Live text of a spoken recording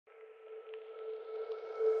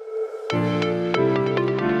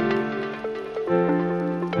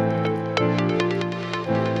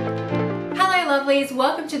lovelies,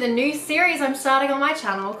 welcome to the new series I'm starting on my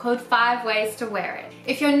channel called 5 Ways to Wear It.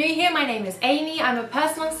 If you're new here, my name is Amy, I'm a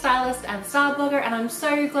personal stylist and style blogger, and I'm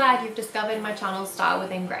so glad you've discovered my channel Style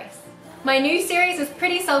Within Grace. My new series is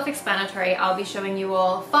pretty self-explanatory. I'll be showing you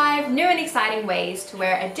all 5 new and exciting ways to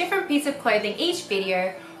wear a different piece of clothing each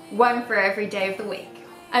video, one for every day of the week.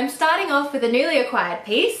 I'm starting off with a newly acquired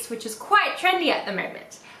piece, which is quite trendy at the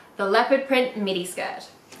moment, the leopard print midi skirt.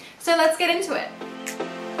 So let's get into it.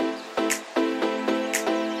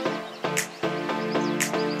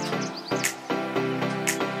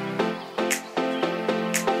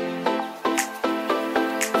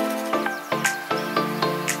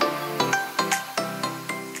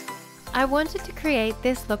 I wanted to create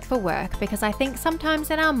this look for work because I think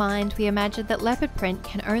sometimes in our mind we imagine that leopard print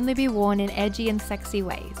can only be worn in edgy and sexy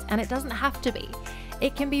ways, and it doesn't have to be.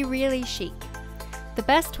 It can be really chic. The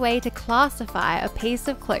best way to classify a piece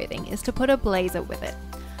of clothing is to put a blazer with it.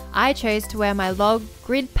 I chose to wear my log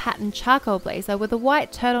grid pattern charcoal blazer with a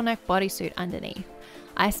white turtleneck bodysuit underneath.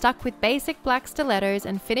 I stuck with basic black stilettos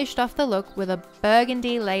and finished off the look with a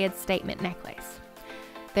burgundy layered statement necklace.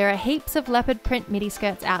 There are heaps of leopard print midi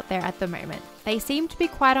skirts out there at the moment. They seem to be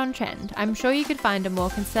quite on trend. I'm sure you could find a more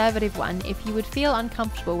conservative one if you would feel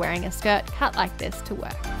uncomfortable wearing a skirt cut like this to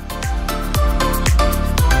work.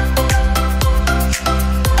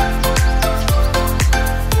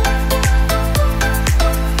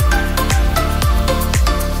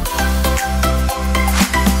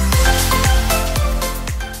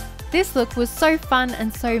 This look was so fun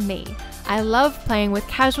and so me. I love playing with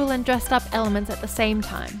casual and dressed up elements at the same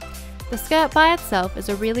time. The skirt by itself is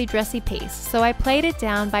a really dressy piece, so I played it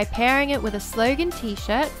down by pairing it with a slogan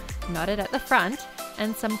t-shirt, knotted at the front,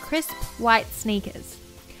 and some crisp white sneakers.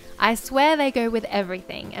 I swear they go with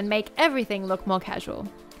everything and make everything look more casual.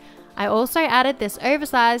 I also added this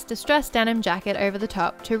oversized distressed denim jacket over the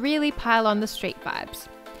top to really pile on the street vibes.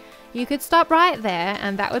 You could stop right there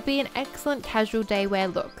and that would be an excellent casual day wear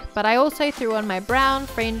look, but I also threw on my brown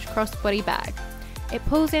fringe crossbody bag. It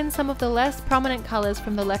pulls in some of the less prominent colours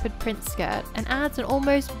from the leopard print skirt and adds an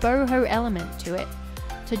almost boho element to it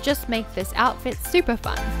to just make this outfit super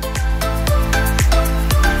fun.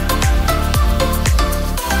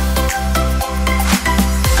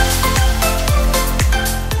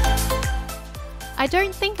 I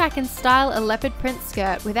don't think I can style a leopard print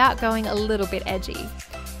skirt without going a little bit edgy.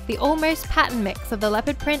 The almost pattern mix of the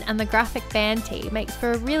leopard print and the graphic band tee makes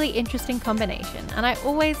for a really interesting combination, and I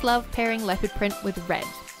always love pairing leopard print with red.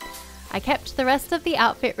 I kept the rest of the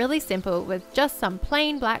outfit really simple with just some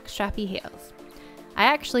plain black strappy heels. I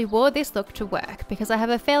actually wore this look to work because I have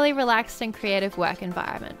a fairly relaxed and creative work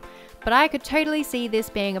environment, but I could totally see this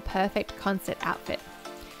being a perfect concert outfit.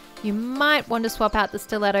 You might want to swap out the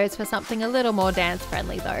stilettos for something a little more dance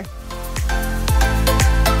friendly though.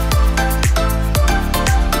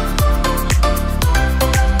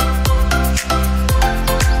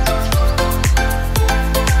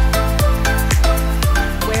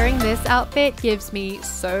 This outfit gives me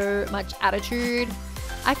so much attitude.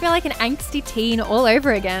 I feel like an angsty teen all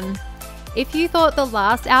over again. If you thought the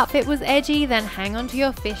last outfit was edgy, then hang on to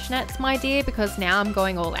your fishnets, my dear, because now I'm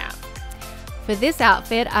going all out. For this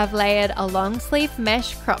outfit, I've layered a long sleeve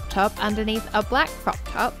mesh crop top underneath a black crop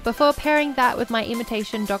top before pairing that with my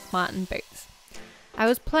imitation Doc Marten boots. I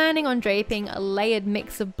was planning on draping a layered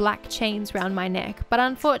mix of black chains around my neck, but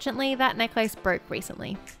unfortunately that necklace broke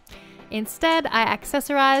recently. Instead, I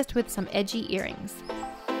accessorized with some edgy earrings.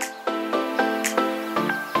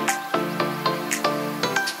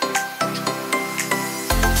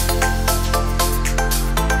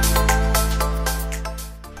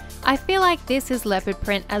 I feel like this is leopard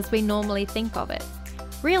print as we normally think of it.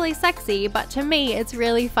 Really sexy, but to me it's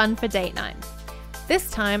really fun for date night.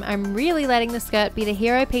 This time I'm really letting the skirt be the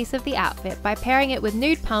hero piece of the outfit by pairing it with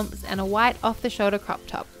nude pumps and a white off-the-shoulder crop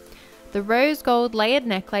top. The rose gold layered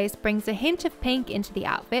necklace brings a hint of pink into the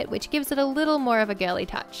outfit, which gives it a little more of a girly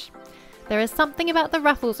touch. There is something about the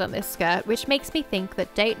ruffles on this skirt which makes me think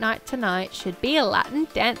that date night tonight should be a Latin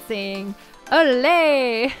dancing.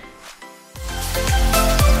 Olé!